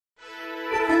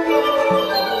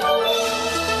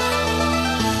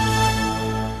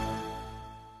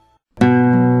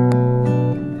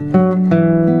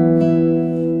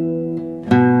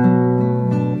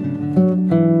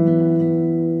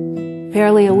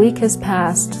week has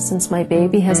passed since my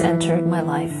baby has entered my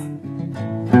life.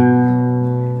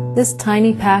 This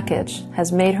tiny package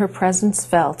has made her presence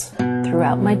felt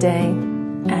throughout my day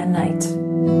and night.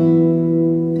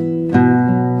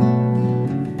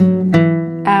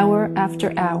 Hour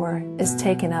after hour is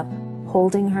taken up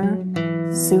holding her,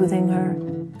 soothing her,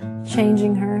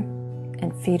 changing her,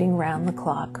 and feeding round the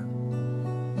clock.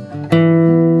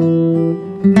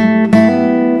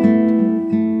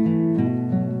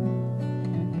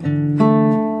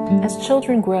 As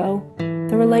children grow,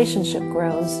 the relationship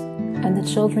grows, and the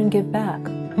children give back.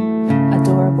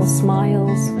 Adorable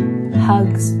smiles,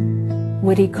 hugs,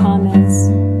 witty comments.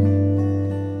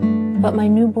 But my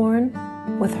newborn,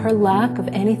 with her lack of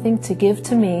anything to give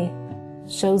to me,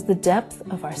 shows the depth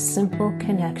of our simple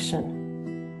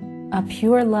connection. A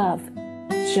pure love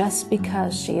just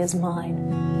because she is mine.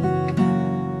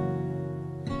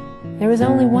 There is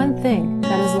only one thing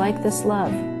that is like this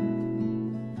love.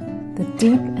 The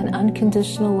deep and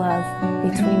unconditional love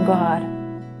between God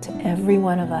to every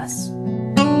one of us.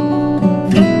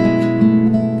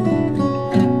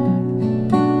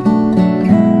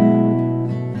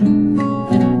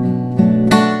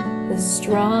 This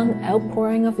strong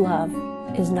outpouring of love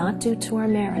is not due to our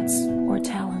merits or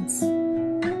talents.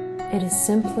 It is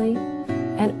simply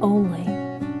and only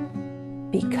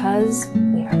because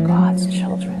we are God's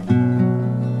children.